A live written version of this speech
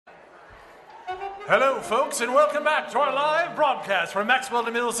Hello, folks, and welcome back to our live broadcast from Maxwell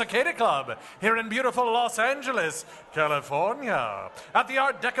DeMille Cicada Club here in beautiful Los Angeles, California, at the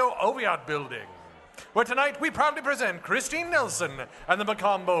Art Deco Oviatt Building, where tonight we proudly present Christine Nelson and the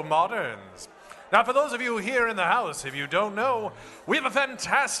Mocambo Moderns. Now, for those of you here in the house, if you don't know, we have a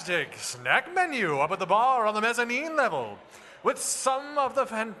fantastic snack menu up at the bar on the mezzanine level, with some of the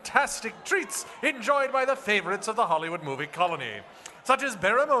fantastic treats enjoyed by the favorites of the Hollywood movie colony, such as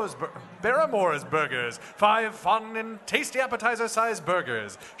Barrymore's Burgers, 5 fun and tasty appetizer-sized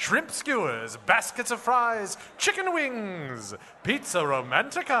burgers, shrimp skewers, baskets of fries, chicken wings, pizza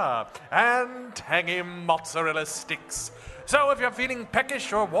romantica, and tangy mozzarella sticks. So if you're feeling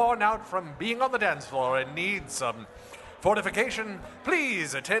peckish or worn out from being on the dance floor and need some fortification,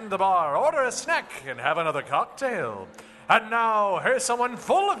 please attend the bar, order a snack, and have another cocktail. And now, here's someone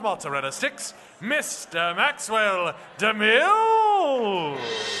full of mozzarella sticks, Mr. Maxwell DeMille.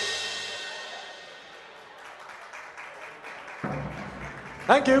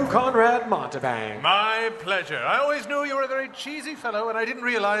 Thank you, Conrad Montebank. My pleasure. I always knew you were a very cheesy fellow, and I didn't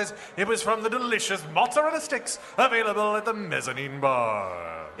realize it was from the delicious mozzarella sticks available at the mezzanine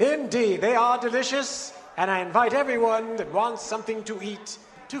bar. Indeed, they are delicious, and I invite everyone that wants something to eat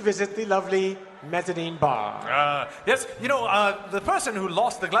to visit the lovely mezzanine bar. Yes, the person who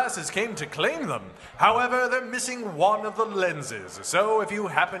lost the glasses came to claim them. However, they're missing one of the lenses. So if you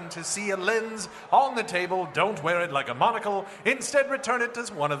happen to see a lens on the table, don't wear it like a monocle. Instead, return it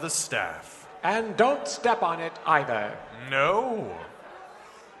to one of the staff. And don't step on it either. No.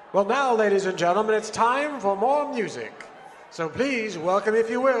 Well, now, ladies and gentlemen, it's time for more music. So please welcome, if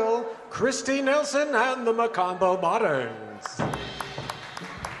you will, Christine Nelson and the Mocambo Moderns.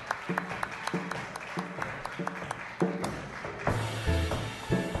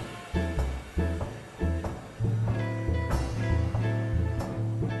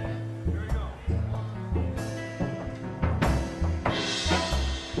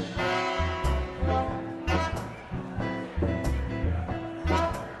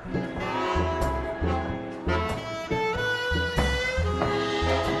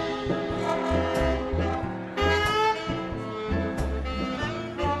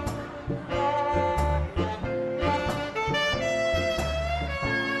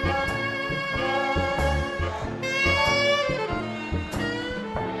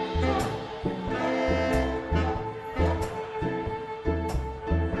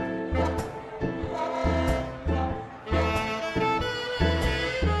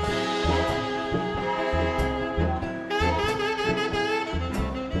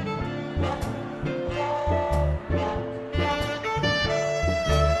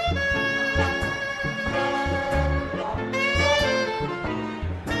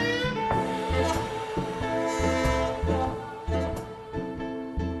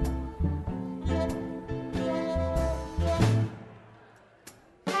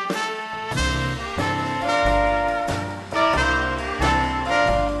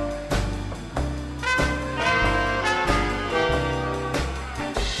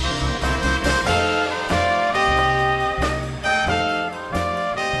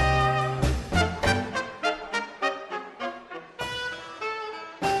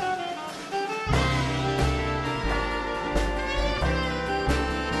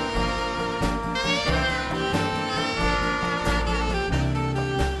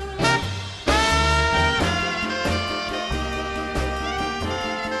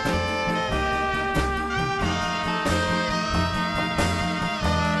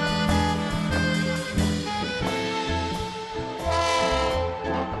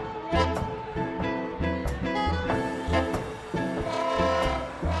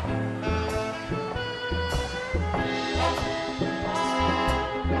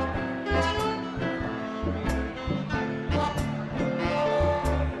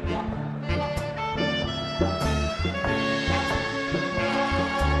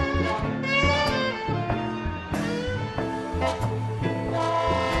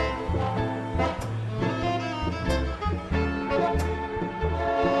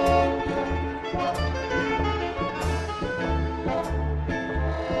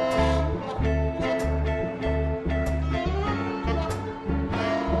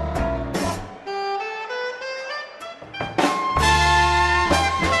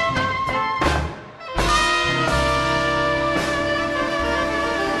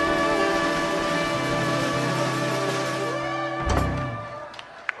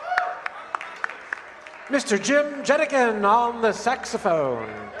 Mr. Jim Jenikin on the saxophone.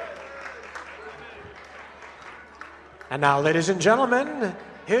 And now, ladies and gentlemen,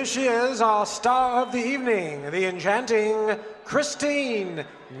 here she is, our star of the evening, the enchanting Christine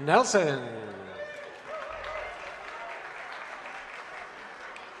Nelson.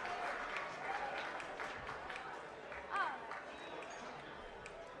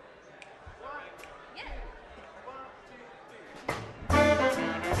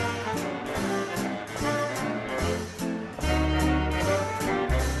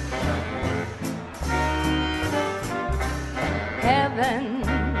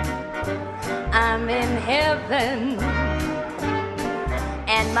 heaven.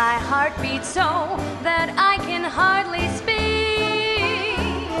 And my heart beats so that I can hardly speak.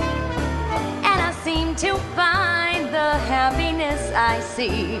 And I seem to find the happiness I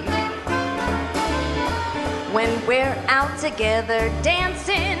seek when we're out together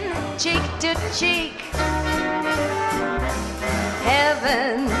dancing cheek to cheek.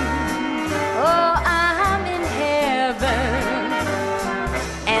 Heaven, oh, I'm in heaven.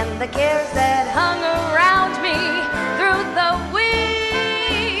 And the cares that hung around me through the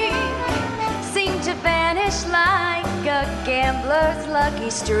week seem to vanish like a gambler's lucky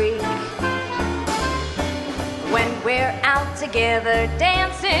streak when we're out together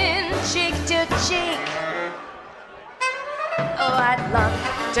dancing cheek to cheek. Oh, I'd love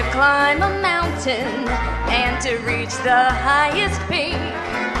to climb a mountain and to reach the highest peak,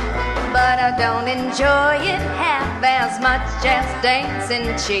 but I don't enjoy it half as much as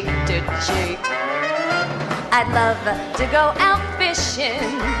dancing cheek to cheek. I'd love to go out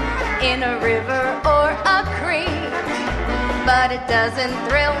fishing in a river or a creek, but it doesn't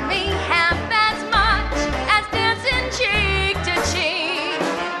thrill me half as much as dancing cheek to cheek.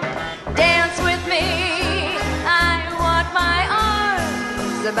 Dance with me, I want my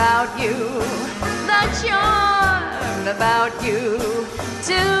arms about you, the charm about you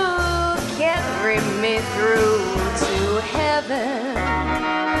to carry me through to heaven.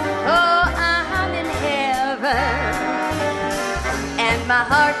 Oh, I'm in heaven, and my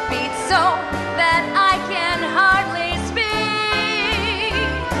heart beats so that I can hardly speak,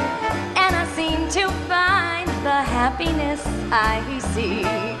 and I seem to find the happiness I seek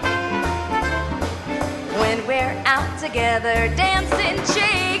when we're out together dancing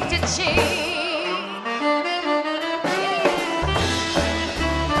cheek to cheek.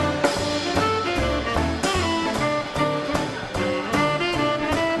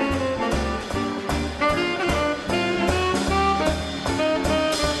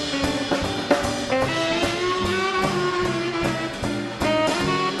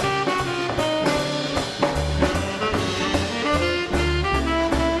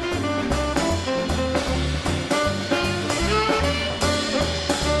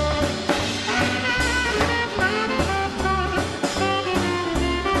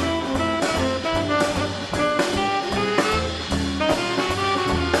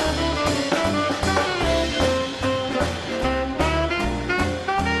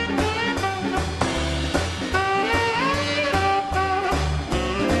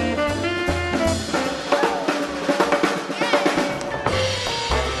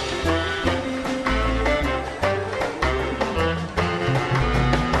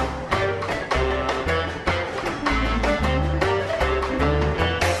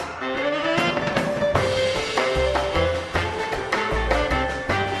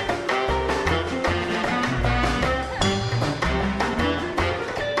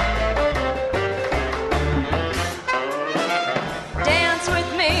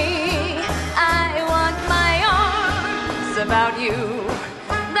 About you,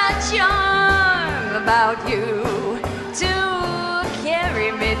 the charm about you to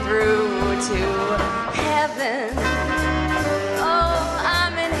carry me through to heaven. Oh,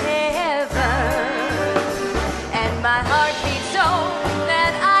 I'm in heaven, and my heart beats so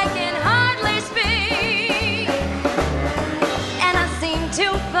that I can hardly speak, and I seem to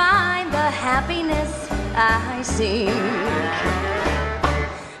find the happiness I seek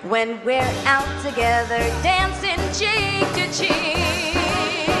when we're out together dancing cheek to cheek.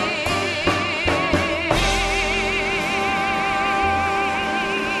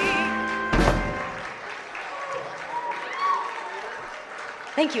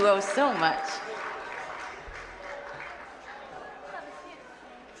 Thank you oh so much.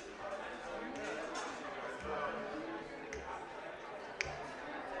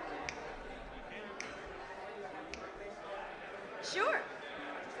 Sure.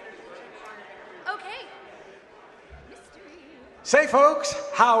 Okay. Mystery. Say, folks,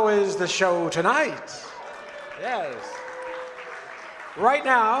 how is the show tonight? Yes. Right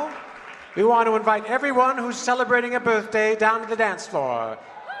now, we want to invite everyone who's celebrating a birthday down to the dance floor.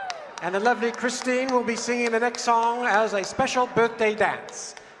 And the lovely Christine will be singing the next song as a special birthday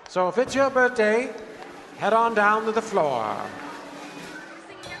dance. So if it's your birthday, head on down to the floor.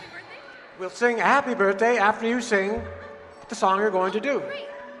 Singing happy birthday? We'll sing a happy birthday after you sing the song you're going to do. Great.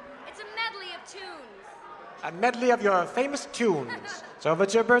 It's a medley of tunes. A medley of your famous tunes. So if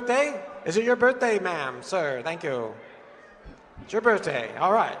it's your birthday, is it your birthday, ma'am, sir? Thank you. It's your birthday.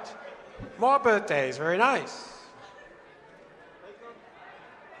 All right. More birthdays. Very nice.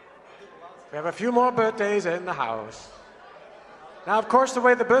 We have a few more birthdays in the house. Now, of course, the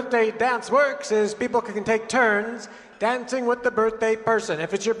way the birthday dance works is people can take turns dancing with the birthday person.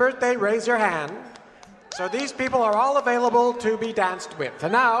 If it's your birthday, raise your hand. So these people are all available to be danced with.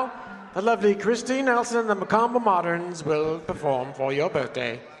 And now, the lovely Christine Nelson and the Mocambo Moderns will perform for your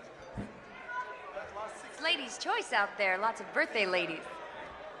birthday. It's ladies' choice out there. Lots of birthday ladies.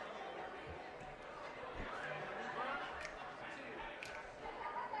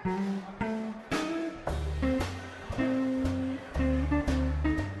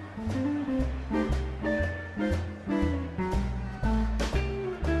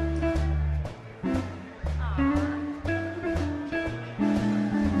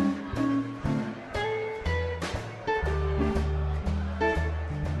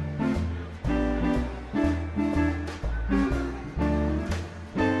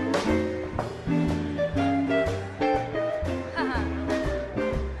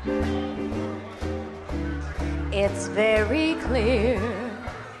 It's very clear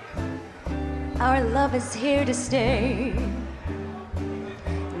our love is here to stay,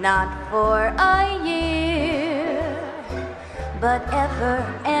 not for a year, but ever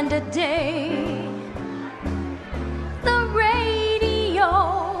and a day. The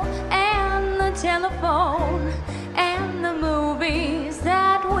radio and the telephone and the movies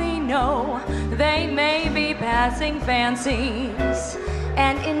that we know, they may be passing fancies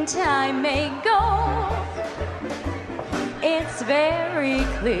and in time may go. It's very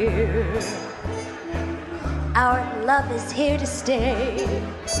clear our love is here to stay.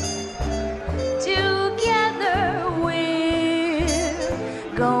 Together we're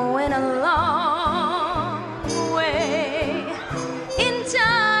going a long way. In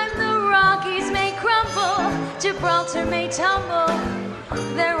time the Rockies may crumble, Gibraltar may tumble,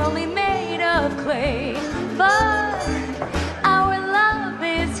 they're only made of clay. But our love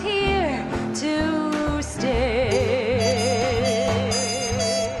is here to stay.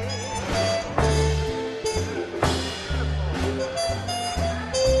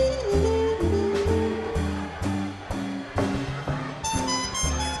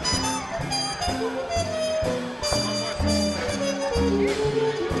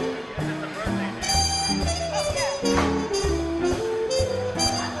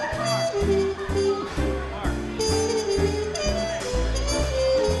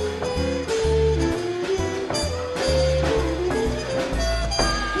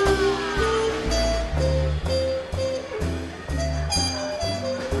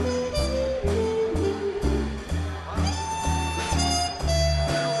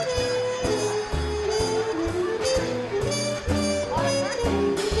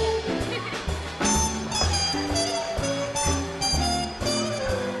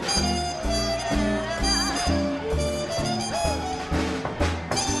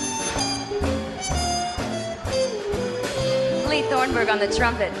 On the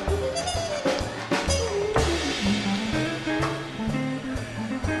trumpet.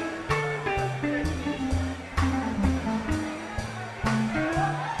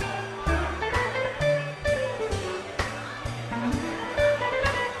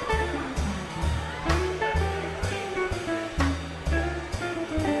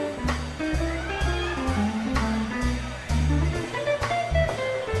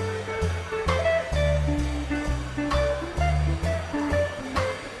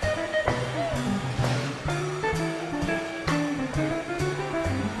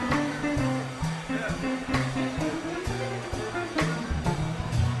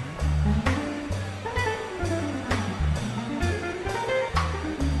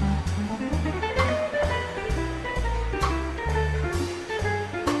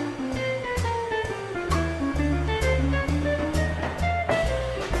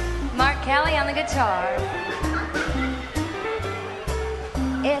 On the guitar.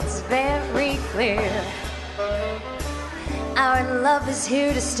 It's very clear our love is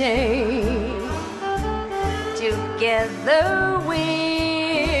here to stay. Together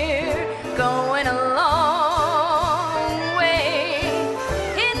we're going a long way.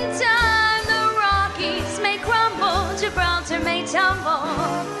 In time the Rockies may crumble, Gibraltar may tumble,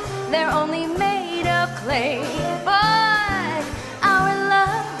 they're only made of clay. But our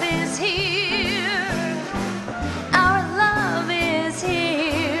love is here.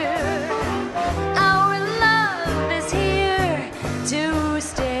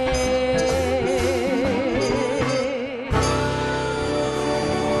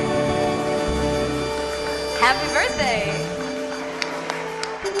 Happy birthday!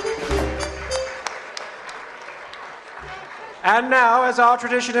 And now, as our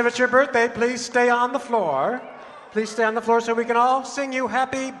tradition, if it's your birthday, please stay on the floor. Please stay on the floor so we can all sing you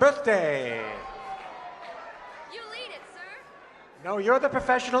happy birthday. You lead it, sir. No, you're the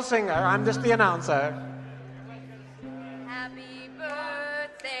professional singer. I'm just the announcer. Happy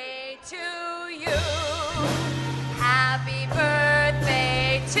birthday to you. Happy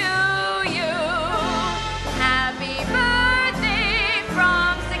birthday to you. Happy birthday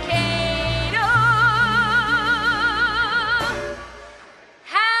from Cicada.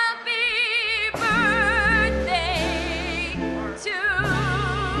 Happy birthday to you.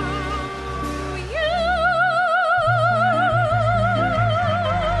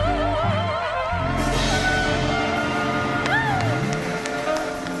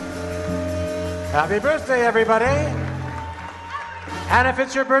 Happy birthday, everybody. And if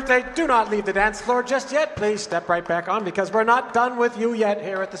it's your birthday, do not leave the dance floor just yet. Please step right back on because we're not done with you yet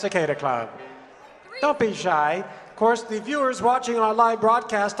here at the Cicada Club. Don't be shy. Of course, the viewers watching our live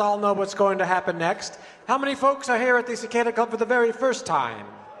broadcast all know what's going to happen next. How many folks are here at the Cicada Club for the very first time?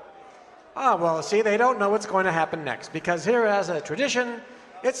 Ah, well, see, they don't know what's going to happen next because here, as a tradition,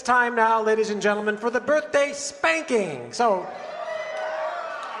 it's time now, ladies and gentlemen, for the birthday spanking. So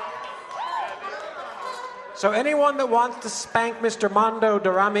anyone that wants to spank Mr. Mondo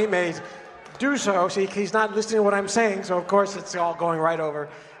Durami may do so. See, he's not listening to what I'm saying, so of course it's all going right over.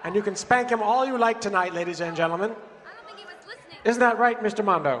 And you can spank him all you like tonight, ladies and gentlemen. I don't think he was listening. Isn't that right, Mr.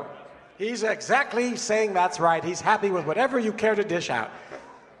 Mondo? He's exactly saying that's right. He's happy with whatever you care to dish out.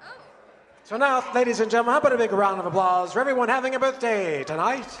 So now, ladies and gentlemen, how about a big round of applause for everyone having a birthday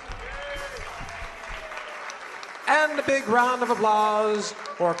tonight? And a big round of applause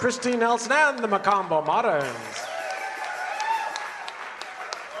for Christine Nelson and the Mocambo Moderns.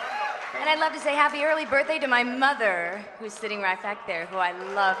 And I'd love to say happy early birthday to my mother, who's sitting right back there, who I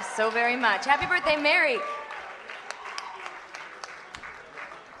love so very much. Happy birthday, Mary.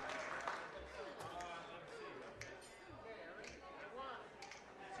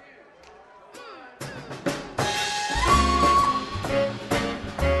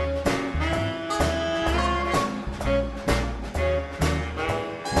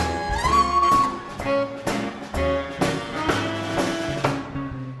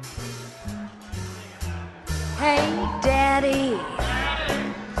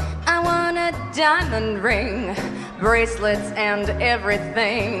 Diamond ring, bracelets and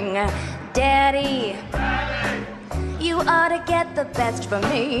everything. Daddy, you ought to get the best for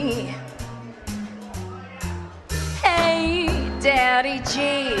me. Hey, Daddy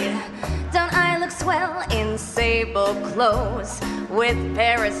G, don't I look swell in sable clothes with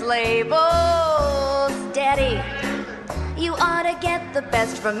Paris labels? Daddy, you ought to get the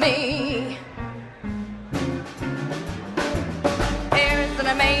best for me. An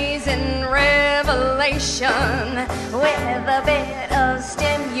amazing revelation with a bit of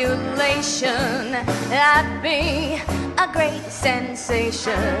stimulation. I'd be a great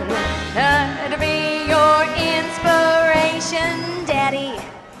sensation. I'd be your inspiration, Daddy.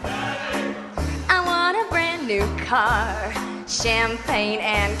 I want a brand new car, champagne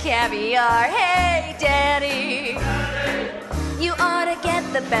and caviar. Hey, Daddy, you ought to get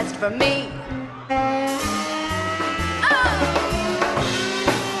the best for me.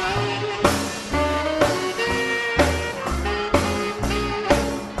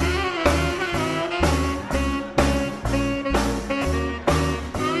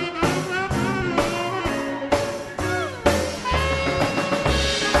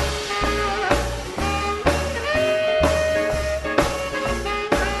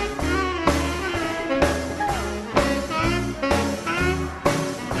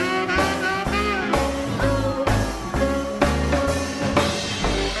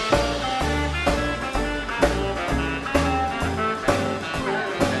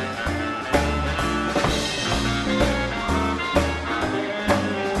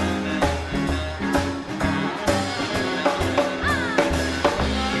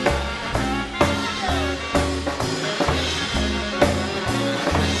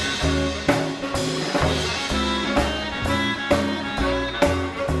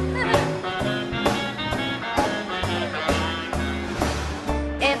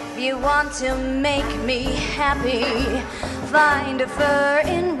 To make me happy, find a fur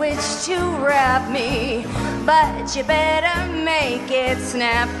in which to wrap me, but you better make it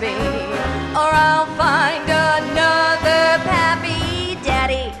snappy, or I'll find another pappy.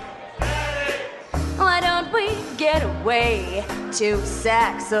 Daddy, why don't we get away to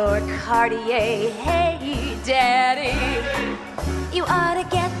Saks or Cartier? Hey, Daddy, you ought to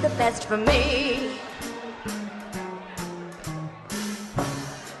get the best for me.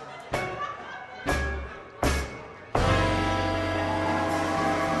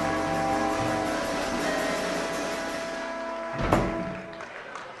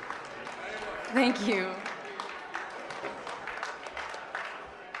 Thank you.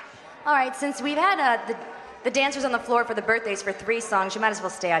 right, since we've had the dancers on the floor for the birthdays for 3 songs, you might as well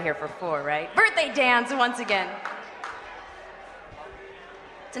stay out here for 4, right? Birthday dance once again.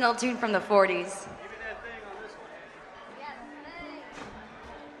 It's an old tune from the 40s.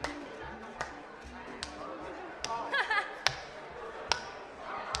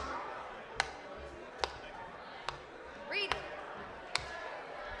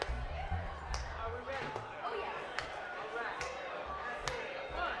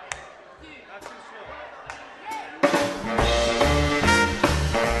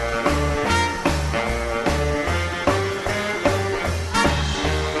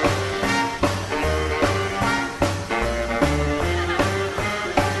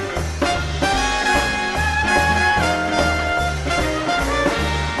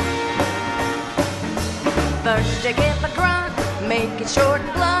 First you get the grunt, make it short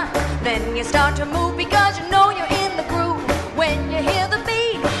and blunt. Then you start to move because you know you're in the groove. When you hear the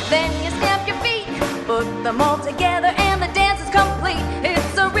beat, then you stamp your feet. Put them all together and the dance is complete.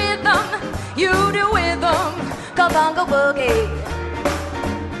 It's a rhythm you do with them, called bongo boogie.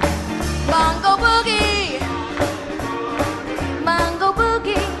 Bongo boogie. Bongo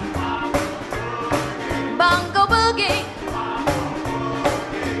boogie. Bongo boogie.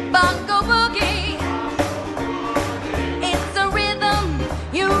 Bongo boogie. It's a rhythm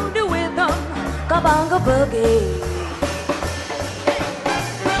you do with them, called bongo boogie.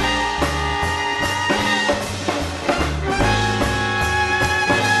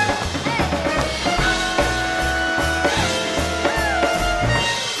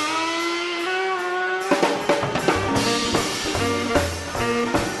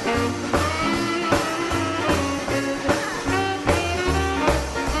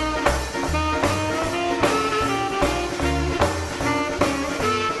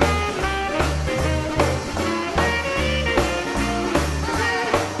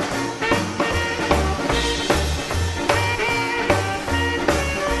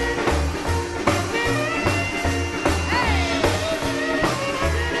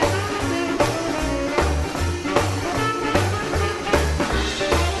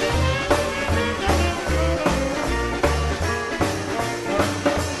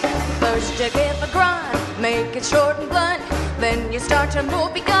 First you get the grunt, make it short and blunt. Then you start to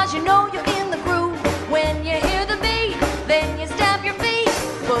move because you know you're in the groove. When you hear the beat, then you stamp your feet.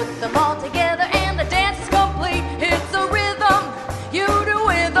 Put them all together and the dance is complete. It's a rhythm you do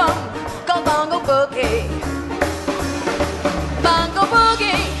with them, called bongo boogie. Bongo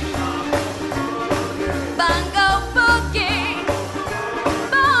boogie. Bongo boogie.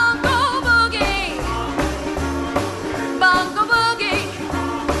 Bongo boogie. Bongo boogie.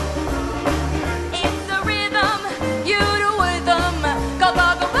 It's a rhythm you do with them, called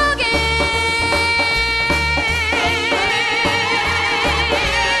bongo boogie.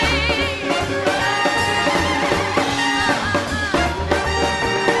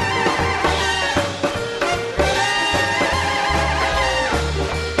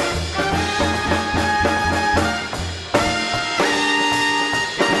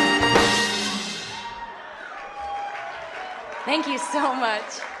 Thank you so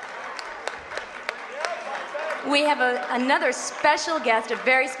much. We have another special guest, a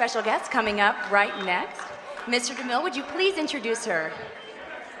very special guest coming up right next. Mr. DeMille, would you please introduce her?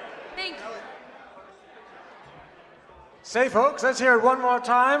 Thank you. Say, folks, let's hear it one more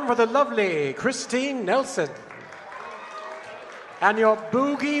time for the lovely Christine Nelson and your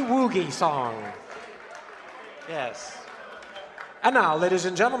Boogie Woogie song. Yes. And now, ladies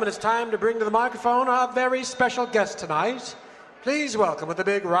and gentlemen, it's time to bring to the microphone our very special guest tonight. Please welcome with a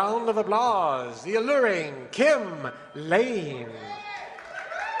big round of applause, the alluring Kim Lane.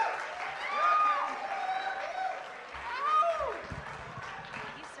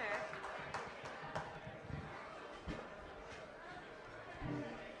 Thank you, sir.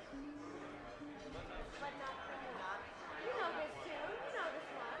 You know this tune. You know this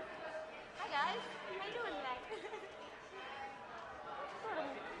one. Hi guys. How you doing tonight?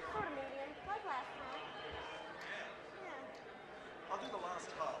 sort of medium. Like last time. Yeah. I'll do the last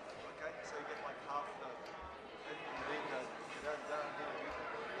half, okay? So you get like half the, and then the da da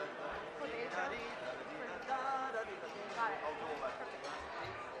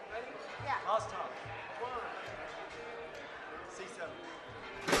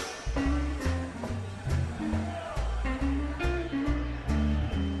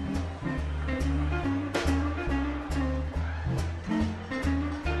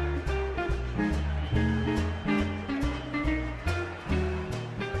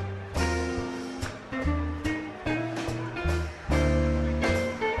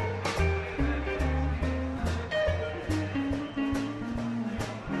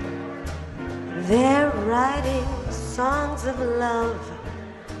writing songs of love,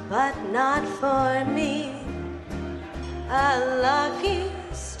 but not for me. A lucky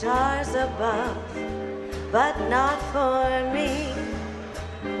stars above, but not for me.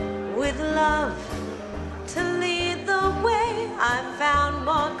 With love to lead the way, I found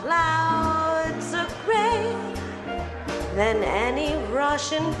more clouds of gray than any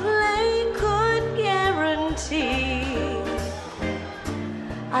Russian play could guarantee.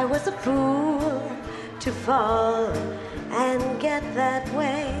 I was a fool to fall and get that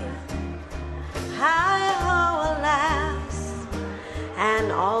way. Hi-ho, alas,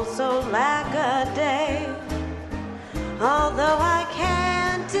 and also lack a day. Although I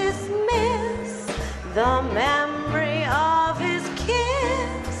can't dismiss the memory of his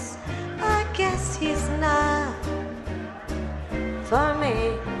kiss, I guess he's not for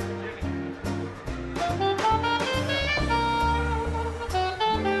me.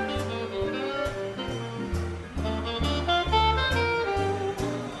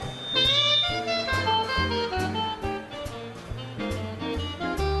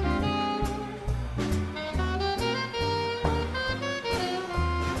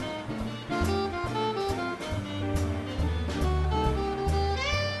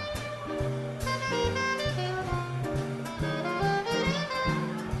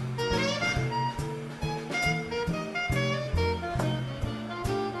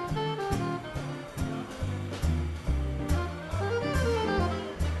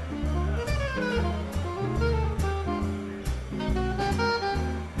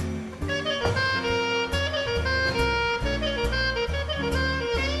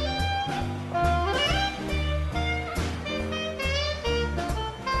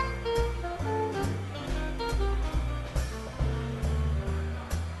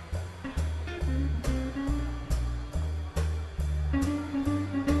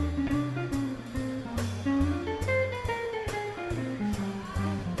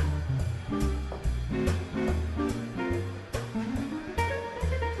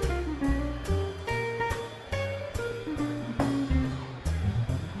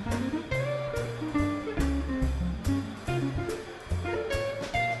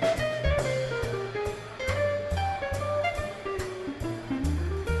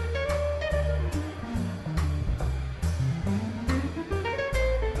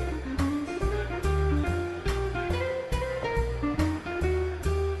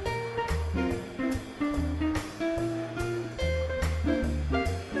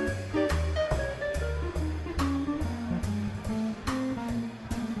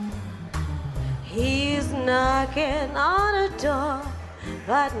 Knocking on a door,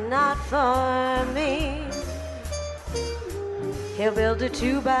 but not for me. He'll build a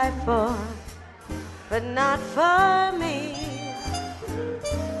 2x4, but not for me.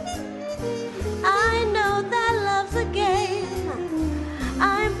 I know that love's a game.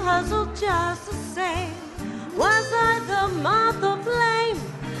 I'm puzzled just the same. Was I the moth or flame?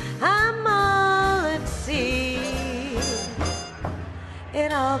 I'm all at sea.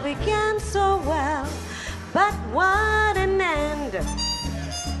 It all began so well, but what an end.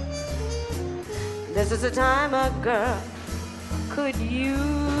 This is a time a girl could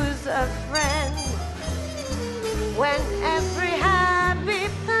use a friend. When every happy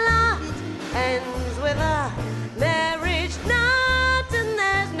plot ends with a marriage knot, and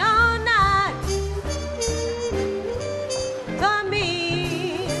there's no night for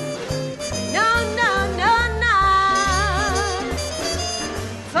me. No, no, no night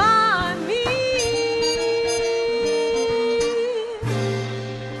for me.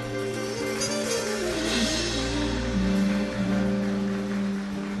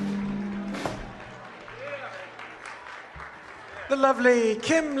 The lovely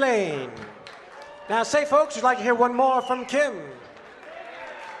Kim Lane. Now, say, folks, you'd like to hear one more from Kim?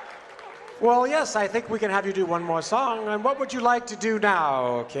 Well, yes, I think we can have you do one more song. And what would you like to do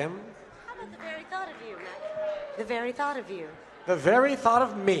now, Kim? How about the very thought of you, Matt? The very thought of you. The Very Thought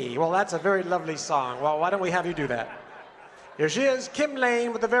of Me. Well, that's a very lovely song. Well, why don't we have you do that? Here she is, Kim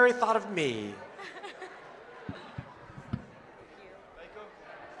Lane with The Very Thought of Me.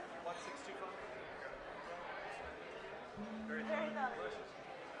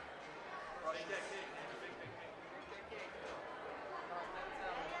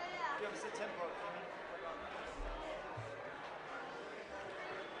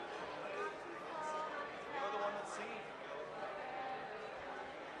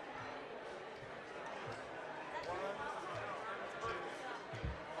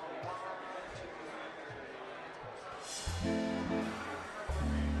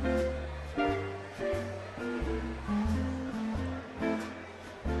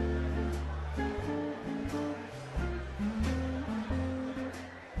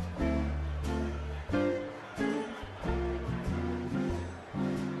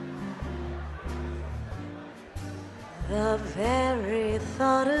 the very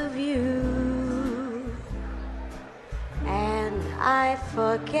thought of you, and I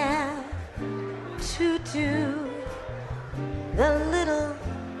forget to do the little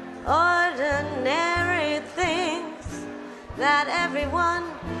ordinary things that everyone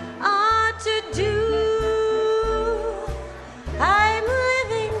ought to do. I'm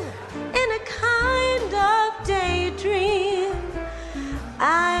living in a kind of daydream.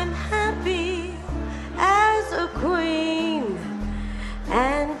 I'm happy as a queen,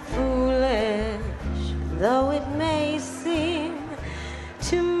 and foolish though it may seem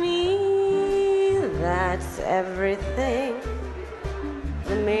to me, that's everything.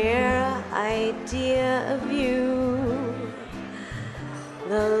 The mere idea of you,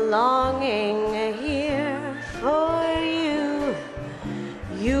 the longing here for you.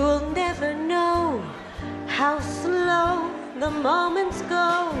 You'll never know how slow the moments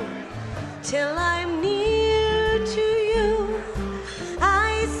go till I'm near to you.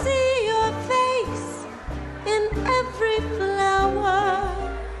 I see your face in every flower,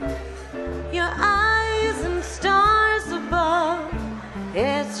 your eyes and stars above.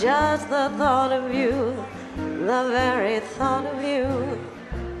 It's just the thought of you, the very thought of you,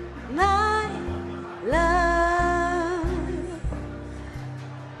 my love.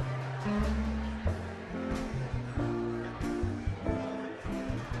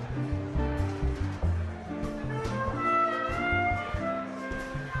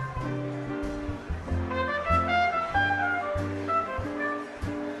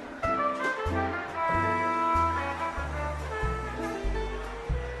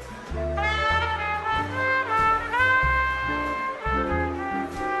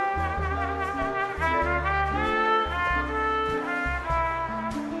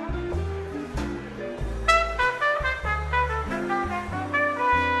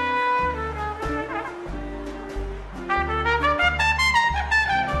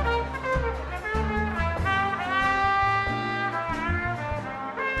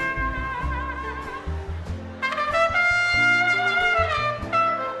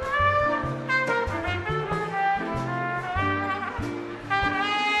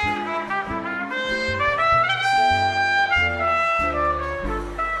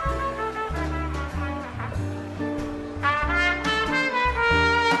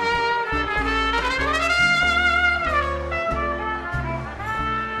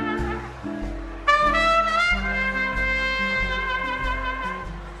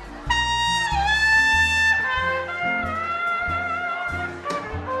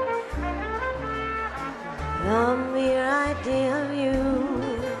 The mere idea of you,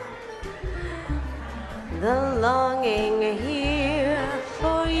 the longing here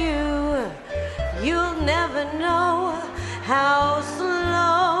for you. You'll never know how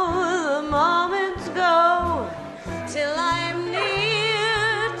slow the moments go till I'm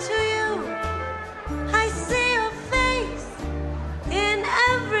near to you. I see your face in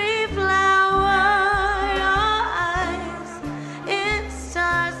every flower, your eyes in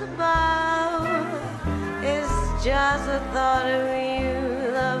stars above. It's just the thought of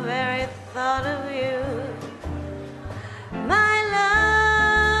you, the very thought of you. My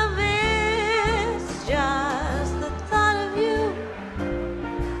love is just the thought of you,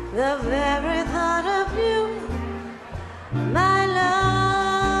 the very thought of you. My love.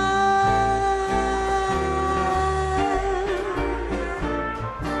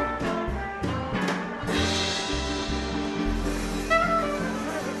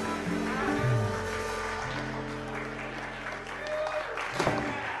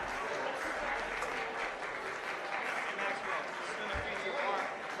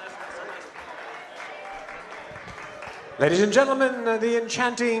 Ladies and gentlemen, the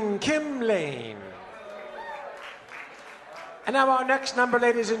enchanting Kim Lane. And now our next number,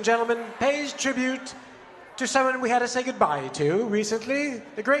 ladies and gentlemen, pays tribute to someone we had to say goodbye to recently,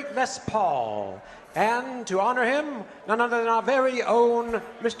 the great Les Paul. And to honor him, none other than our very own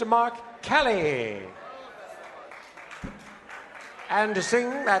Mr. Mark Kelly. And to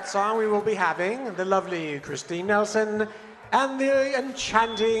sing that song, we will be having the lovely Christine Nelson and the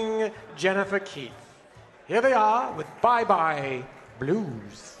enchanting Jennifer Keith. Here they are with Bye Bye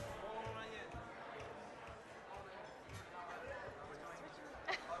Blues.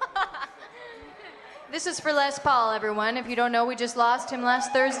 This is for Les Paul, everyone. If you don't know, we just lost him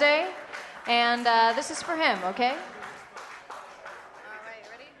last Thursday. And this is for him, okay? All right,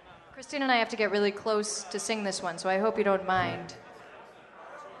 ready? Christine and I have to get really close to sing this one, so I hope you don't mind.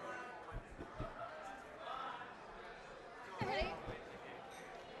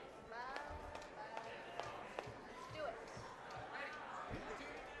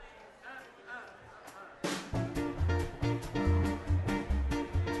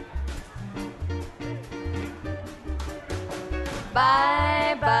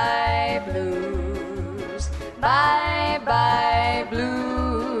 Bye-bye blues, bye-bye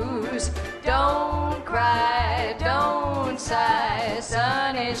blues. Don't cry, don't sigh,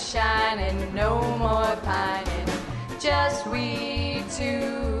 sun is shining, no more pining. Just we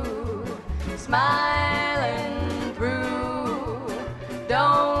two, smiling through.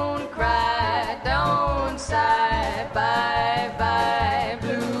 Don't cry, don't sigh, bye-bye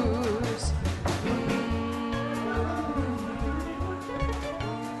blues.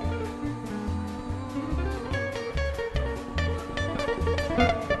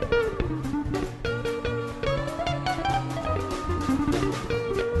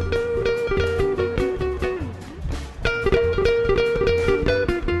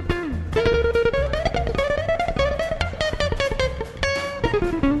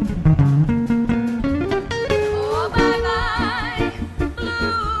 Oh, bye-bye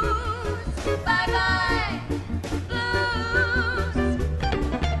blues, bye-bye blues.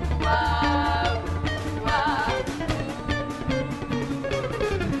 Wow, wow.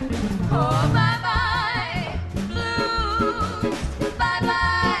 Oh, bye-bye blues,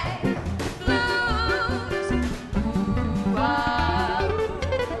 bye-bye blues. Wow,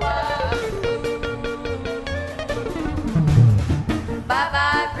 wow.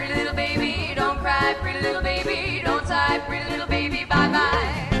 Bye-bye, pretty little baby, don't cry, pretty little baby, don't sigh, pretty little baby,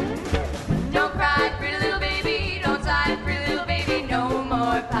 bye-bye. Don't cry, pretty little baby, don't sigh, pretty little baby, no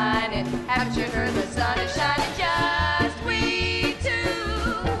more pining. Haven't you heard the sun is shining? Just we two,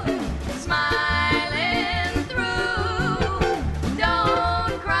 smiling through.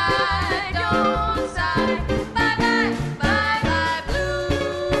 Don't cry, don't sigh, bye-bye, bye-bye blue.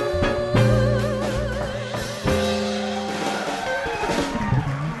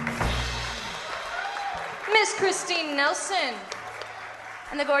 Miss Christine Nelson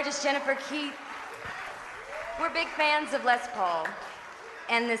and the gorgeous Jennifer Keith. We're big fans of Les Paul,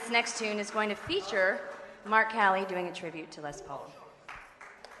 and this next tune is going to feature Mark Halley doing a tribute to Les Paul.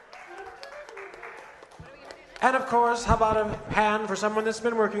 And of course, how about a hand for someone that's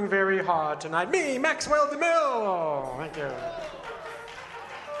been working very hard tonight? Me, Maxwell DeMille. Thank you.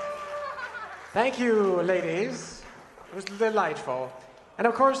 Thank you, ladies. It was delightful. And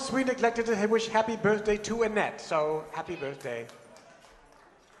of course, we neglected to wish happy birthday to Annette, so happy birthday.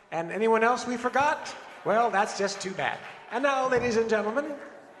 And anyone else we forgot? Well, that's just too bad. And now, ladies and gentlemen,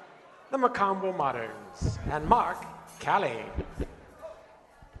 the Mocambo Moderns and Mark Callie.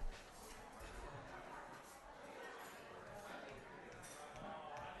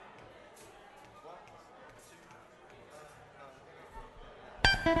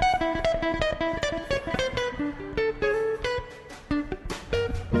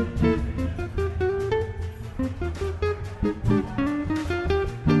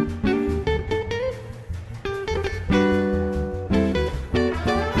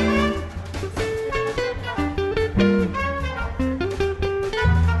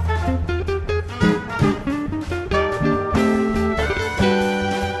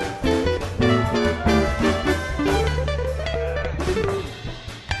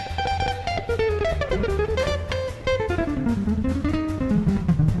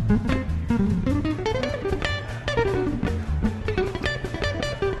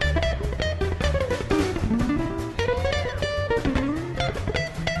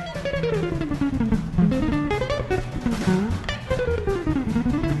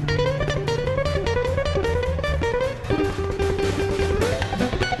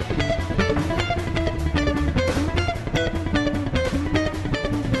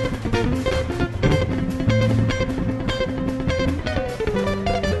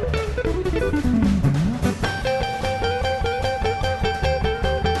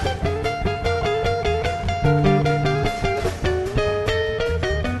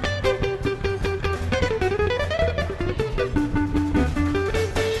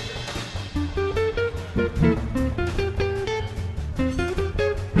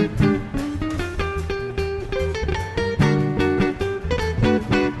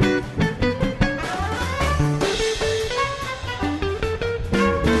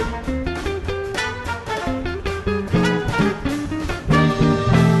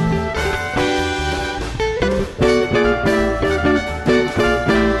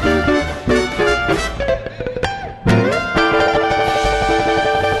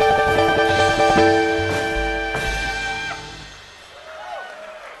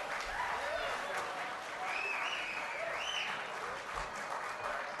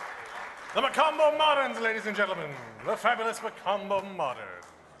 The Mocambo Moderns, ladies and gentlemen. The fabulous Mocambo Moderns.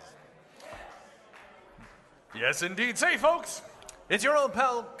 Yes, indeed. Say, folks, it's your old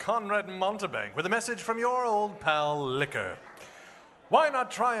pal Conrad Montebank with a message from your old pal Liquor. Why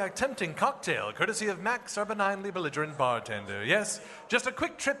not try a tempting cocktail courtesy of Max, our benignly belligerent bartender? Yes, just a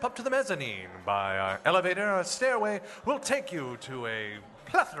quick trip up to the mezzanine by our elevator or stairway will take you to a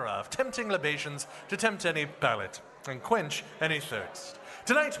plethora of tempting libations to tempt any palate and quench any thirst.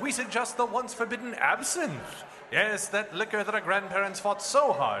 Tonight, we suggest the once forbidden absinthe. Yes, that liquor that our grandparents fought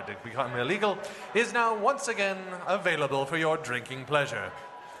so hard to become illegal is now once again available for your drinking pleasure.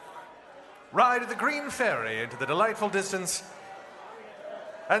 Ride the green ferry into the delightful distance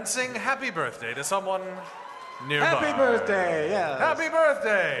and sing happy birthday to someone nearby. Happy birthday, yes. Happy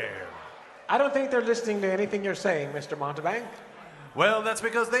birthday! I don't think they're listening to anything you're saying, Mr. Montebank. Well, that's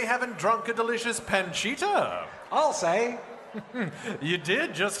because they haven't drunk a delicious pancita. I'll say. You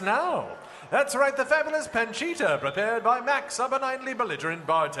did just now. That's right, the fabulous pancita prepared by Max, a benignly belligerent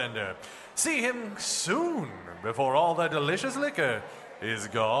bartender. See him soon before all that delicious liquor is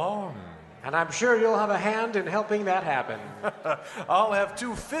gone. And I'm sure you'll have a hand in helping that happen. I'll have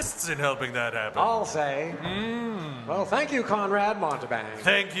 2 fists in helping that happen. I'll say. Well, thank you, Conrad Montebank.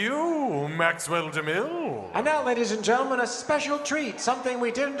 Thank you, Maxwell DeMille. And now, ladies and gentlemen, a special treat, something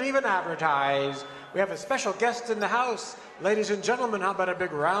we didn't even advertise. We have a special guest in the house. Ladies and gentlemen, how about a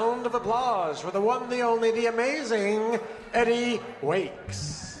big round of applause for the one, the only, the amazing Eddie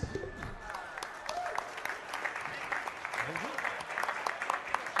Wakes.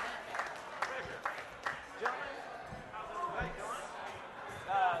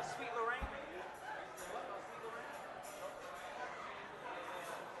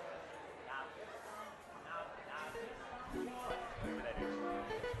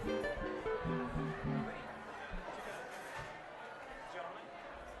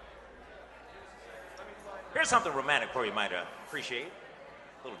 Here's something romantic for you might appreciate.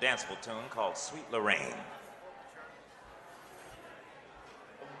 A little danceable tune called Sweet Lorraine. A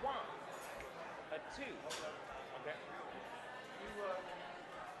 1, a 2. Okay.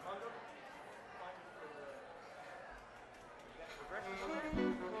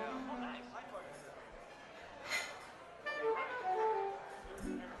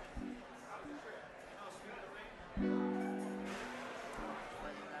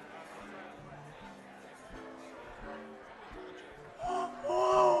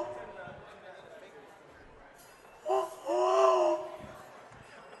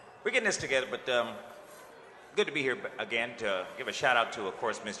 We're getting this together, but good to be here again to give a shout out to, of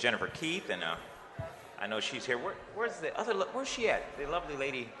course, Miss Jennifer Keith, and I know she's here. Where's the other? Where's she at? The lovely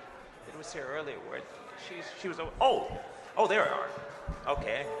lady that was here earlier. Where she was? Oh, there you are.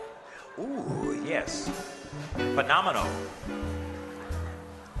 Okay. Ooh, yes, phenomenal.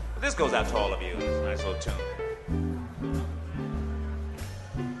 But this goes out to all of you. It's a nice little tune.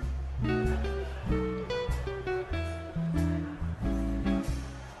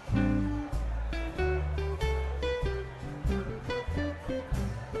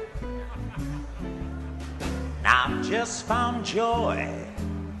 I've just found joy.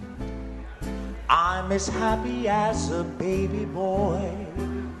 I'm as happy as a baby boy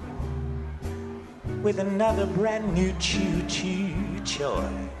with another brand new choo-choo toy.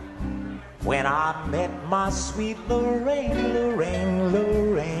 When I met my sweet Lorraine, Lorraine,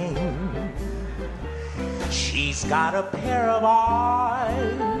 Lorraine. She's got a pair of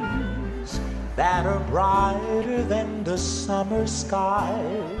eyes that are brighter than the summer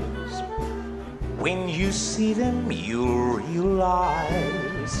skies. When you see them, you'll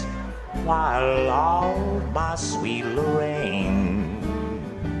realize why I love my sweet Lorraine.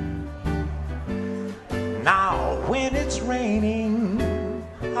 Now, when it's raining,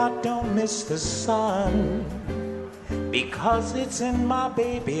 I don't miss the sun because it's in my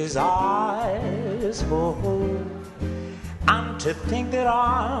baby's eyes. Oh, I'm to think that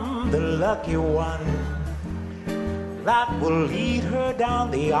I'm the lucky one that will lead her down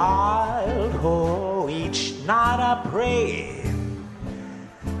the aisle. Oh, each night I pray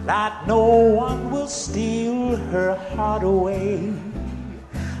that no one will steal her heart away.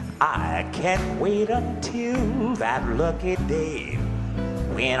 I can't wait until that lucky day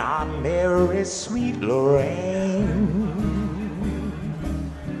when I marry sweet Lorraine.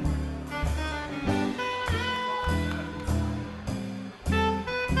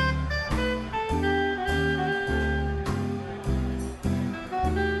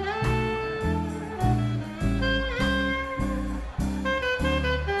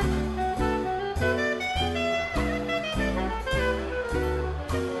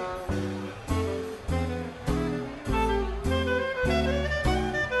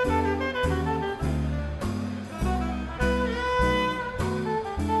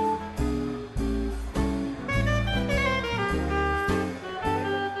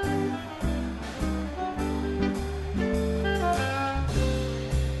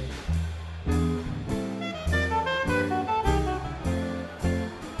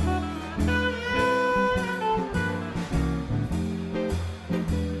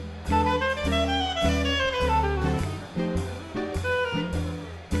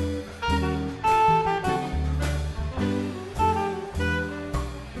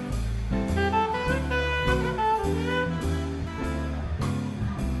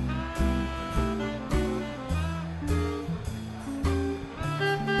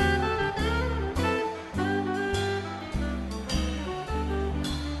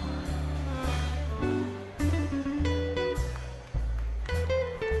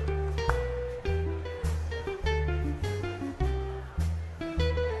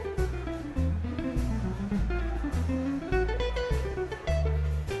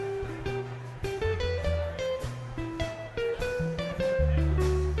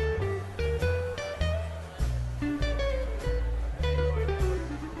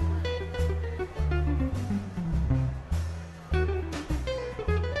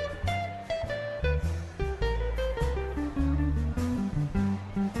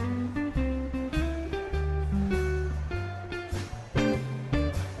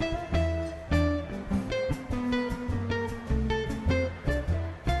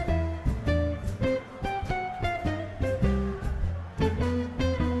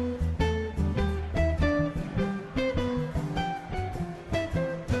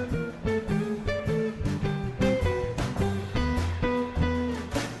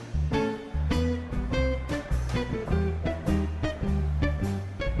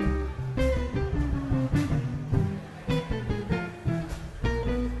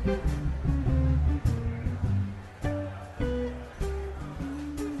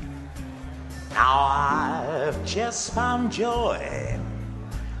 just found joy.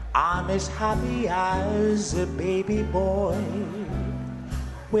 I'm as happy as a baby boy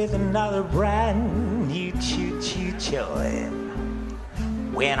with another brand new choo-choo toy.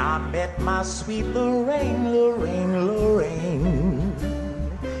 When I met my sweet Lorraine, Lorraine, Lorraine,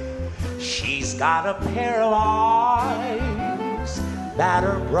 she's got a pair of eyes that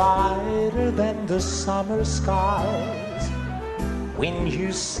are brighter than the summer skies. When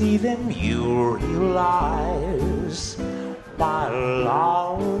you see them, you realize why I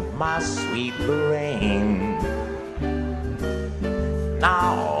love my sweet Lorraine.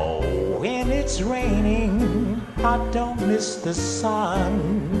 Now, when it's raining, I don't miss the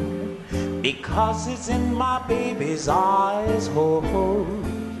sun, because it's in my baby's eyes. Oh, oh.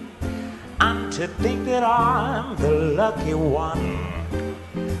 And to think that I'm the lucky one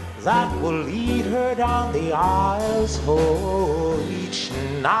that will lead her down the aisles. Oh, each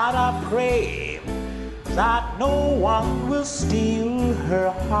night I pray that no one will steal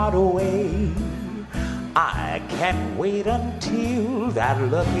her heart away. I can't wait until that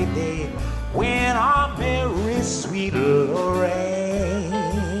lucky day when I marry sweet Lorraine.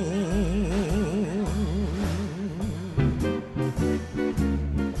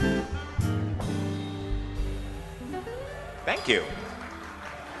 Thank you.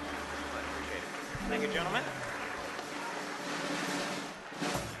 Thank you, gentlemen.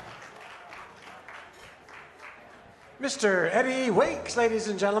 Mr. Eddie Wakes, ladies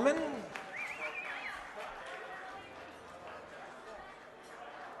and gentlemen.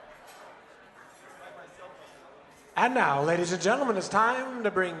 And now, ladies and gentlemen, it's time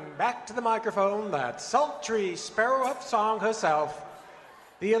to bring back to the microphone that sultry sparrow-up song herself,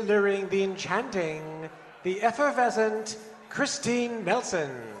 the alluring, the enchanting, the effervescent Christine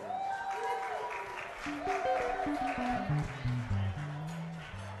Nelson.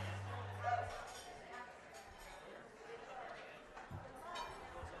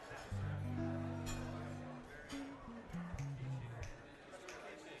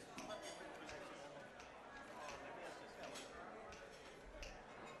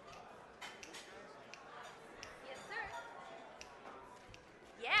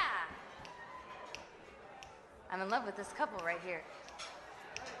 I'm in love with this couple right here.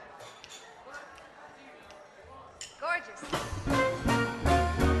 Gorgeous.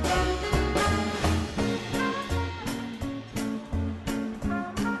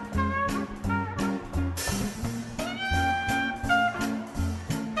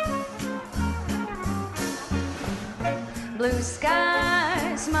 Blue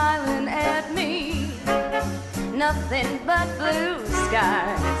sky smiling at me, nothing but blue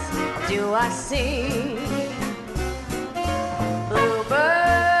skies do I see. Bluebirds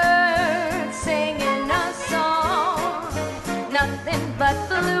singing a song, nothing but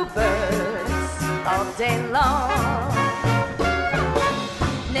bluebirds all day long.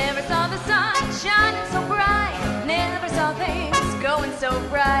 Never saw the sun shining so bright, never saw things going so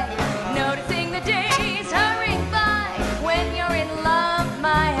bright. Noticing the days hurrying by, when you're in love,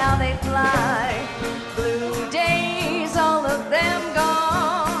 my how they fly. Blue days, all of them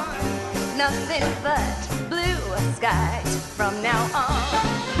gone, nothing but blue skies from now on.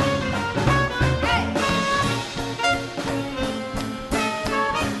 Hey!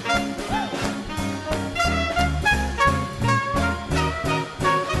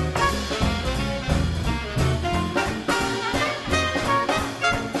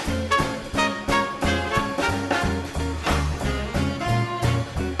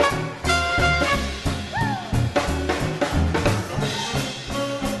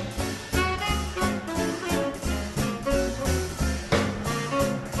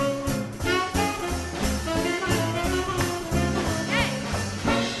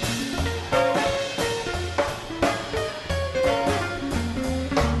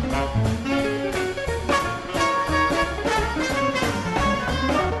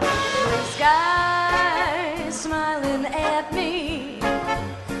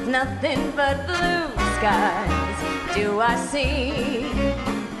 Nothing but blue skies do I see.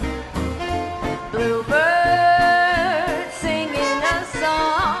 Bluebirds singing a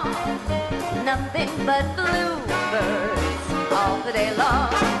song, nothing but bluebirds all the day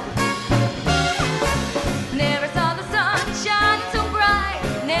long. Never saw the sun shining so bright,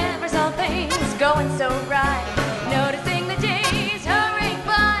 never saw things going so right. Noticing the days hurrying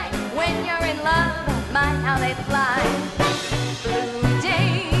by, when you're in love, my how they fly.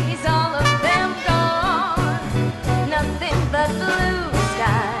 But blue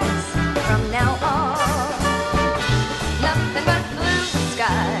skies from now on. Nothing but blue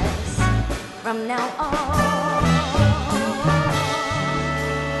skies from now on.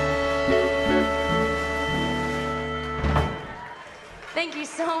 Thank you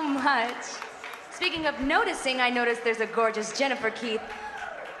so much. Speaking of noticing, I noticed there's a gorgeous Jennifer Keith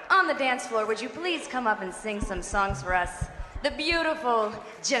on the dance floor. Would you please come up and sing some songs for us? The beautiful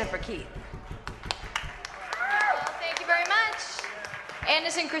Jennifer Keith. Well, thank you very much.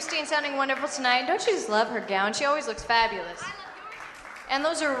 Andis and Christine sounding wonderful tonight. Don't you just love her gown? She always looks fabulous. And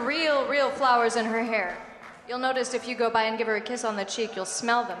those are real, real flowers in her hair. You'll notice if you go by and give her a kiss on the cheek, you'll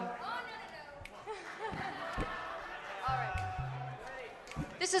smell them. All right.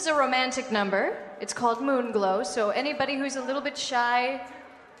 This is a romantic number. It's called Moon Glow, so anybody who's a little bit shy,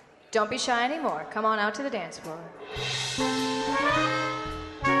 don't be shy anymore. Come on out to the dance floor.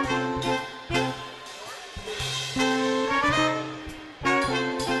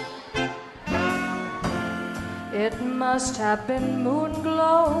 It must have been moon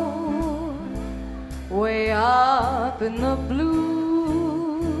glow way up in the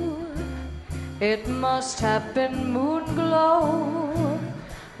blue. It must have been moon glow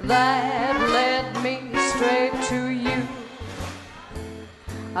that led me straight to you.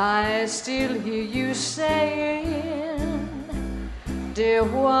 I still hear you saying, dear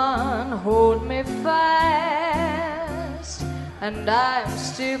one, hold me fast. And I'm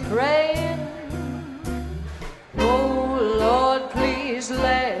still praying, oh Lord, please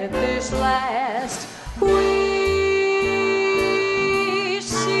let this last. We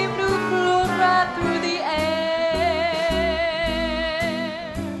seem to float right through the air.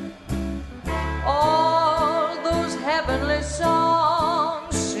 All those heavenly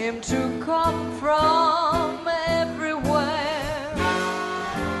songs seem to come from everywhere.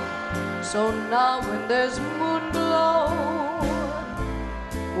 So now when there's moon glow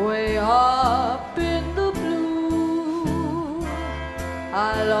way up in the blue,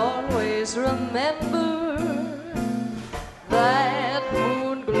 I'll always remember that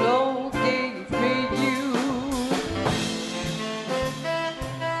moon glow gave me you.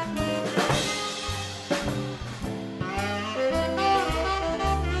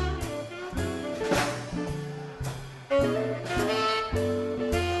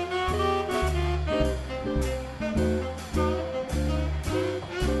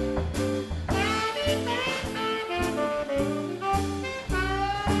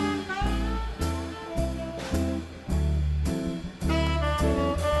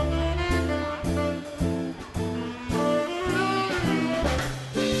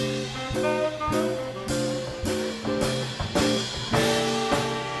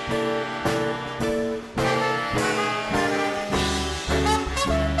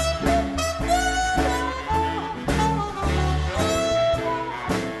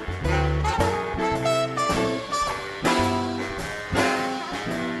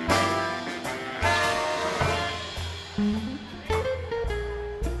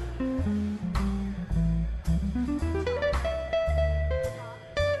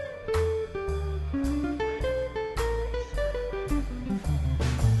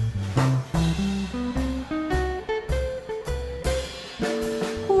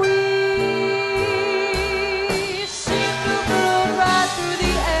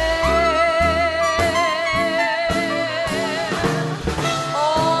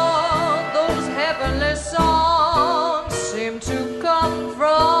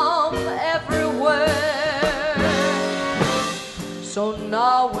 So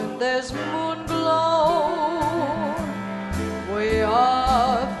now when there's moon glow way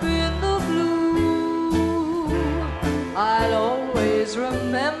up in the blue, I'll always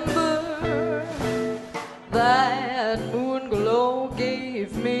remember that moon glow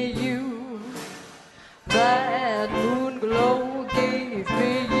gave me you. That moon glow gave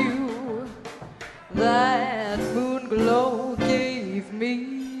me you. That moon glow gave me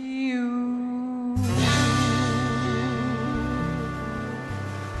you.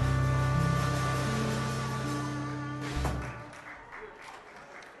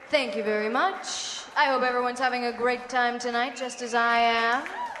 Thank you very much. I hope everyone's having a great time tonight, just as I am.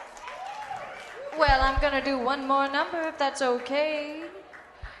 Well, I'm gonna do one more number, if that's okay.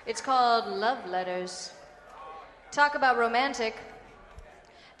 It's called Love Letters. Talk about romantic.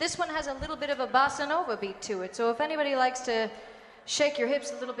 This one has a little bit of a bossa nova beat to it, so if anybody likes to shake your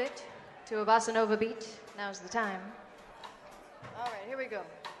hips a little bit to a bossa nova beat, now's the time. All right, here we go.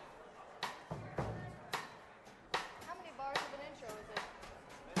 How many bars of an intro is it?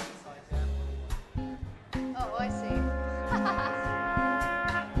 Oh, I see.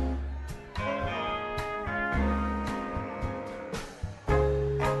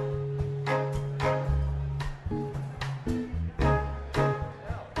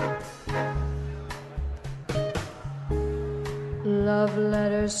 Love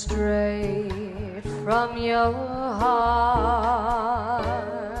letters straight from your heart.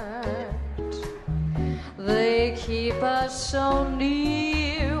 They keep us so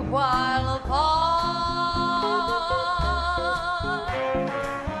near while apart.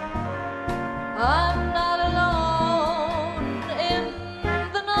 I'm not alone in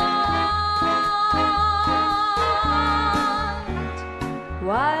the night,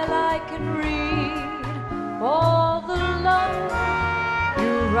 while I can read all the love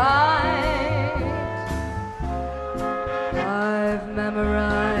you write. I've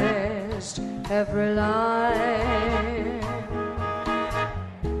memorized every line,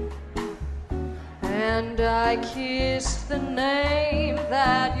 and I kiss the name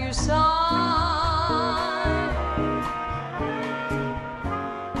that you sign.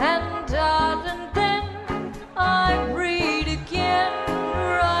 And darling, then I read again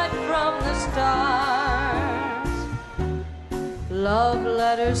right from the stars, love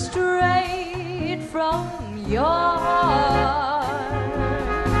letters straight from your heart.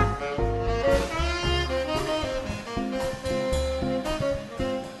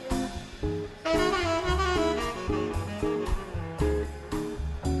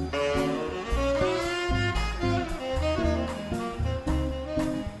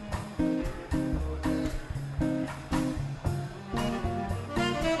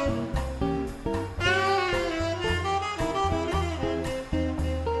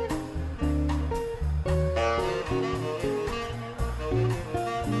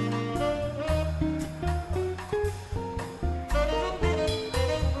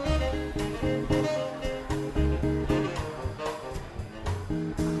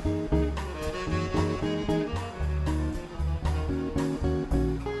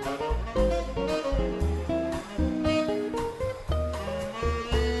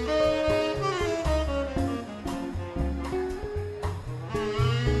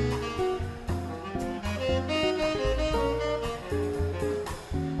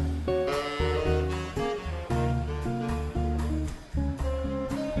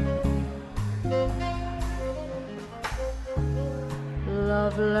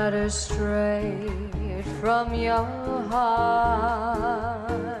 Love letters straight from your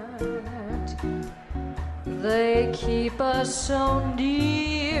heart. They keep us so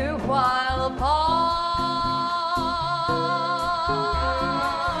near while apart.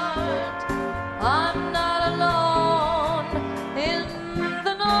 I'm not alone in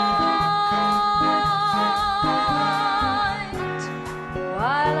the night,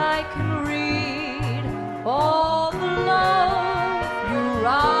 while I can read all the love you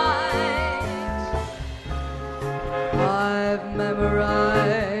write. I've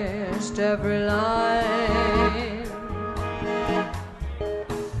memorized every line,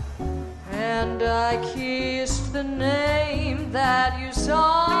 and I kissed the name that you sign.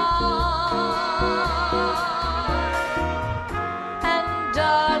 And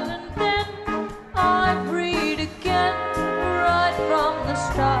darling, then I read again right from the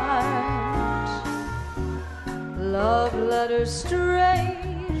start, love letters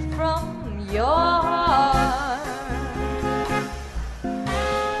straight from your heart.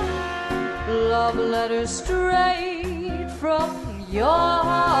 Love letters straight from your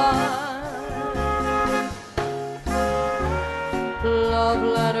heart. Love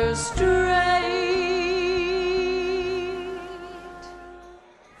letters straight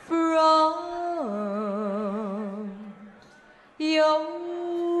from your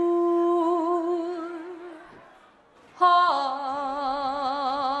heart.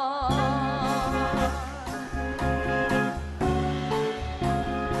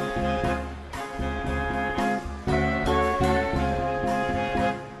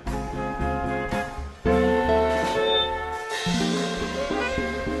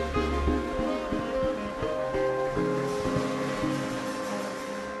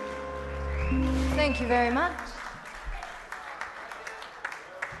 Thank you very much.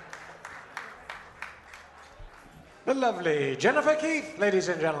 The lovely Jennifer Keith, ladies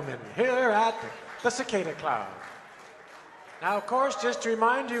and gentlemen, here at the Cicada Club. Now, of course, just to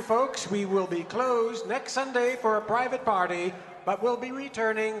remind you folks, we will be closed next Sunday for a private party, but we'll be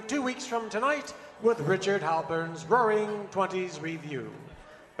returning 2 weeks from tonight with Richard Halpern's Roaring Twenties Review.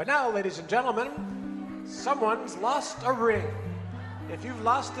 But now, ladies and gentlemen, someone's lost a ring. If you've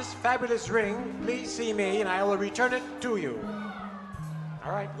lost this fabulous ring, please see me and I will return it to you.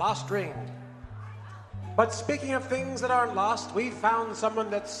 All right, lost ring. But speaking of things that aren't lost, we found someone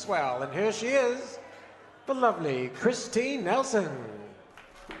that's swell, and here she is, the lovely Christine Nelson.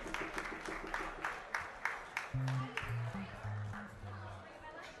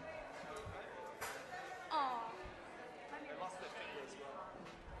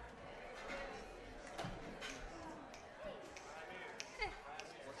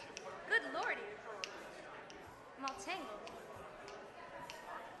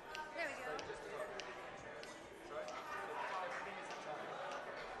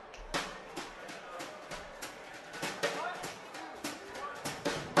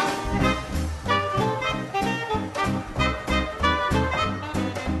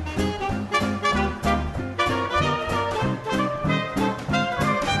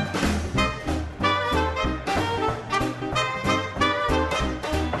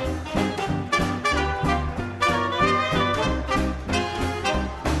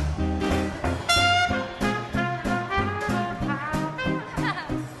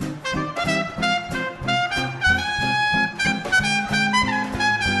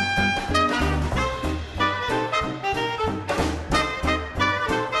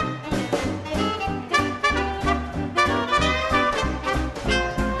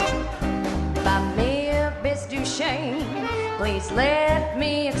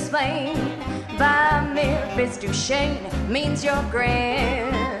 explain. By mere bis du shame means you're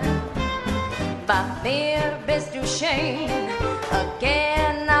grand. By mere bis du shame,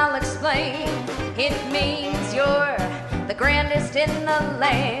 again I'll explain. It means you're the grandest in the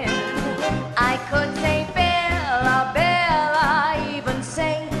land. I could say Bella, Bella, even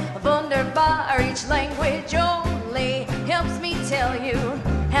say wunderbar. Each language only helps me tell you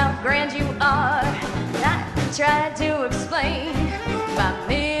how grand you are. I tried to explain by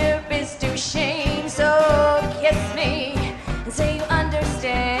mere bis du shame. So kiss me and say you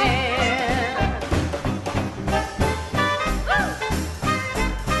understand.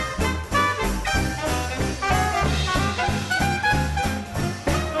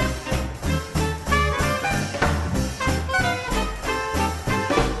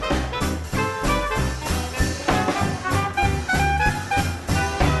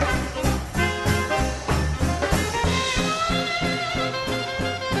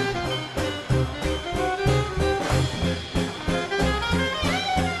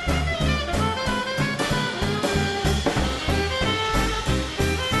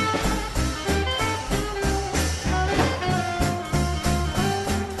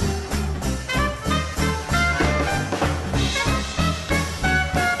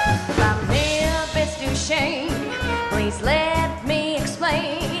 Please let me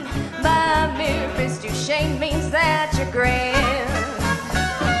explain. By mere bis du shame means that you're grand.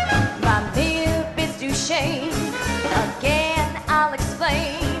 By mere bis du shame, again I'll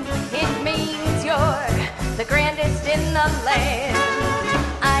explain. It means you're the grandest in the land.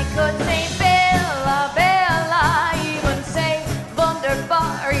 I could say Bella, Bella, even say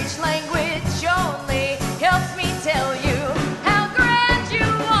wunderbar. Each language only helps me tell you how grand you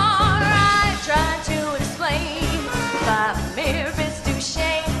are. I tried to explain by mere bis du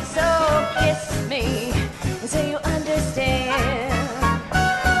shame. So kiss me and say you understand.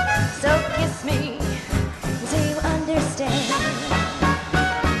 So kiss me and say you understand.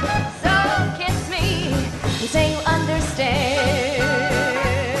 So kiss me and say you understand.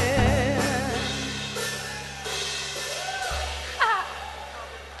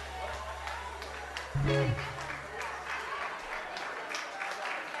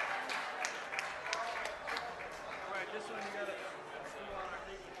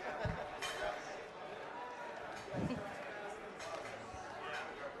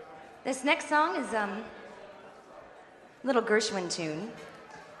 This next song is a little Gershwin tune.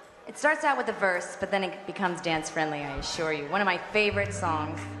 It starts out with a verse, but then it becomes dance friendly, I assure you. One of my favorite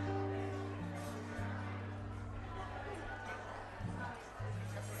songs.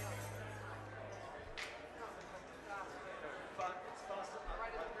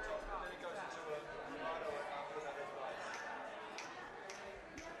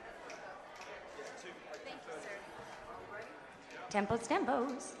 Tempos,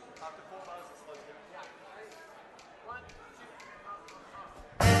 tempos.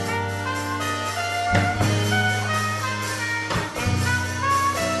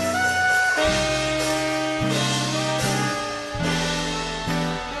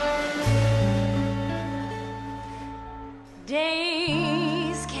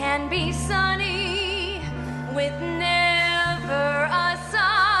 Days can be sunny with never a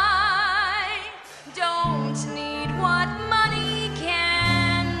sigh. Don't need what money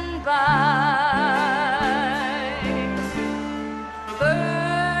can buy.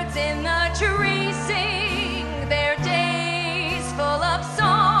 Birds in the trees sing their days full of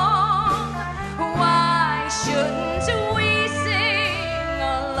song. Why shouldn't we sing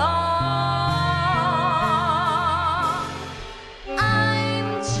along?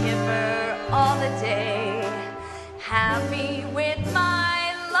 I'm chipper all the day, happy with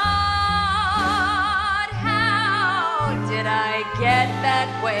my lot. How did I get that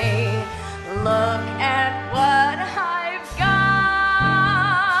way? Look at what I've got.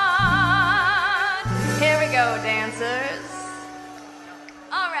 Here we go, dancers.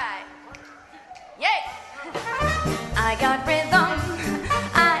 All right. Yay! I got rhythm,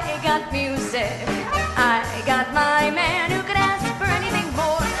 I got music, I got my man who could ask for anything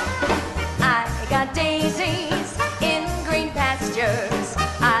more. I got daisies in green pastures,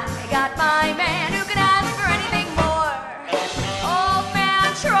 I got my man who could ask for anything more. Old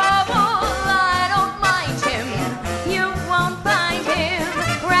man trouble, I don't mind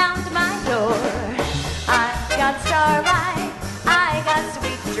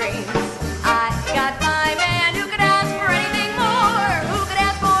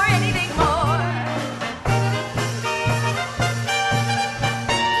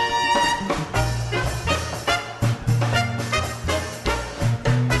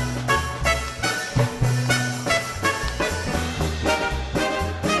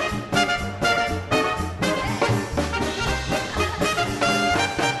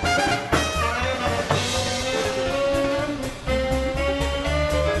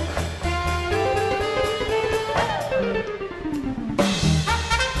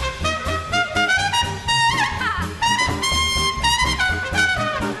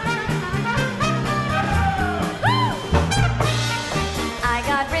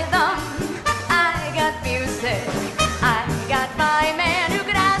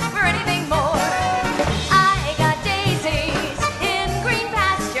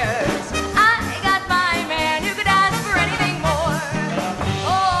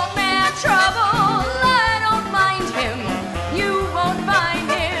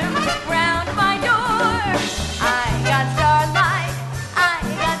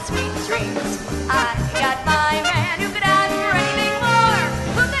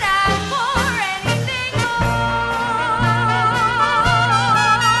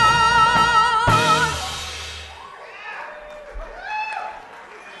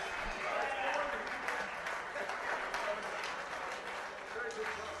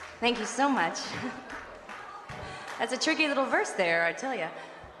Thank you so much. That's a tricky little verse there, I tell you.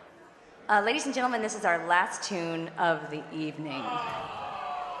 Ladies and gentlemen, this is our last tune of the evening.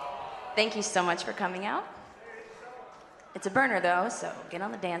 Thank you so much for coming out. It's a burner, though, so get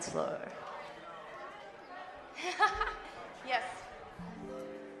on the dance floor. Yes.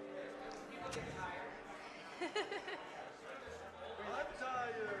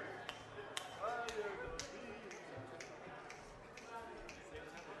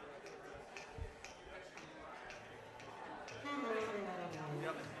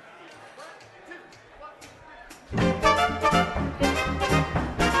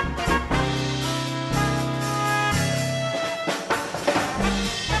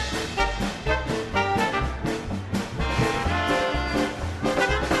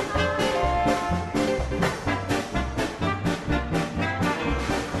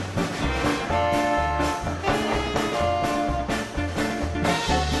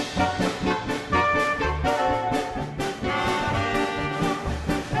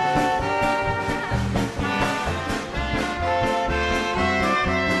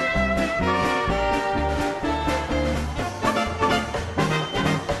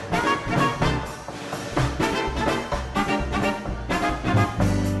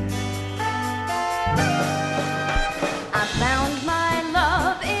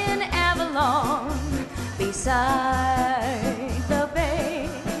 Beside the bay,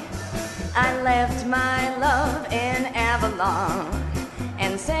 I left my love in Avalon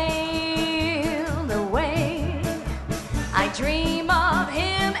and sailed away. I dream of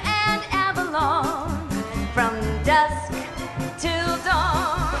him and Avalon from dusk till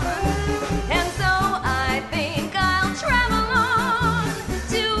dawn, and so I think I'll travel on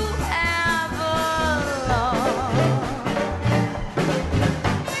to Avalon.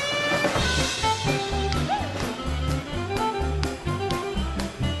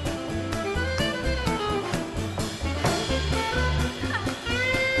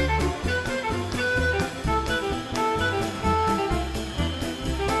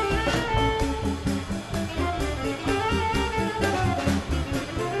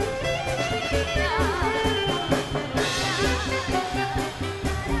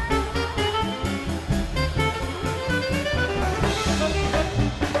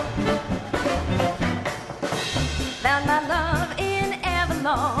 Found my love in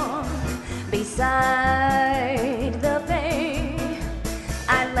Avalon, beside the bay.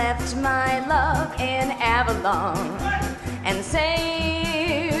 I left my love in Avalon and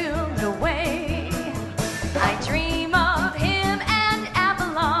sailed away. I dream of him and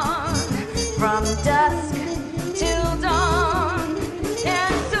Avalon from dusk till dawn,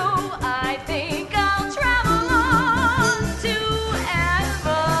 and so I think I'll travel on to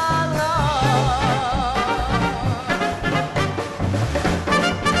Avalon.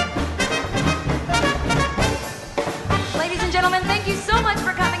 Ladies and gentlemen, thank you so much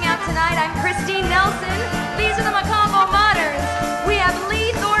for coming out tonight. I'm Christine Nelson. These are the Mocambo Moderns. We have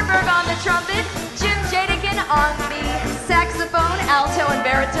Lee Thornburg on the trumpet, Jim Jadakin on the saxophone, alto, and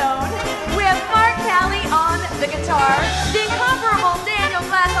baritone. We have Mark Callie on the guitar, the incomparable Daniel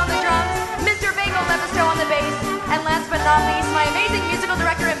Glass on the drums, Mr. Bagel Levisto on the bass, and last but not least, my amazing musical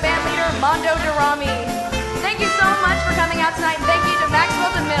director and band leader, Mondo Durrami. Thank you so much for coming out tonight, and thank you to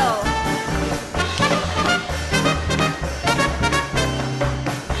Maxwell DeMille.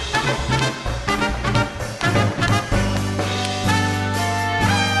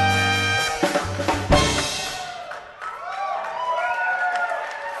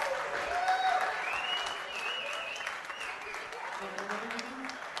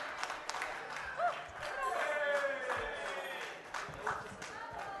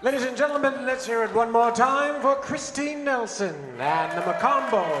 Ladies and gentlemen, let's hear it one more time for Christine Nelson and the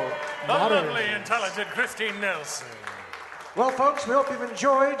Mocambo The Moderns. lovely, intelligent Christine Nelson. Well, folks, we hope you've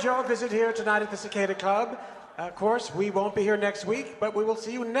enjoyed your visit here tonight at the Cicada Club. Of course, we won't be here next week, but we will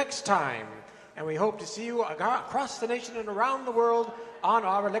see you next time. And we hope to see you across the nation and around the world on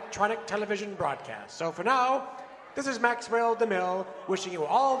our electronic television broadcast. So for now, this is Maxwell DeMille wishing you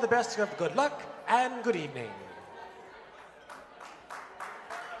all the best of good luck and good evening.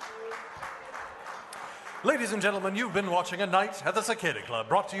 Ladies and gentlemen, you've been watching A Night at the Cicada Club,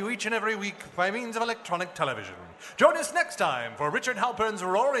 brought to you each and every week by means of electronic television. Join us next time for Richard Halpern's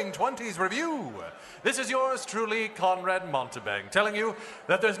Roaring Twenties Review. This is yours truly, Conrad Montebank, telling you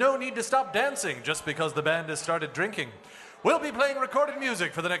that there's no need to stop dancing just because the band has started drinking. We'll be playing recorded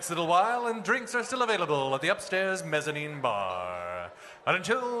music for the next little while, and drinks are still available at the upstairs mezzanine bar. And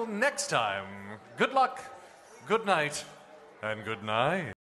until next time, good luck, good night, and good night.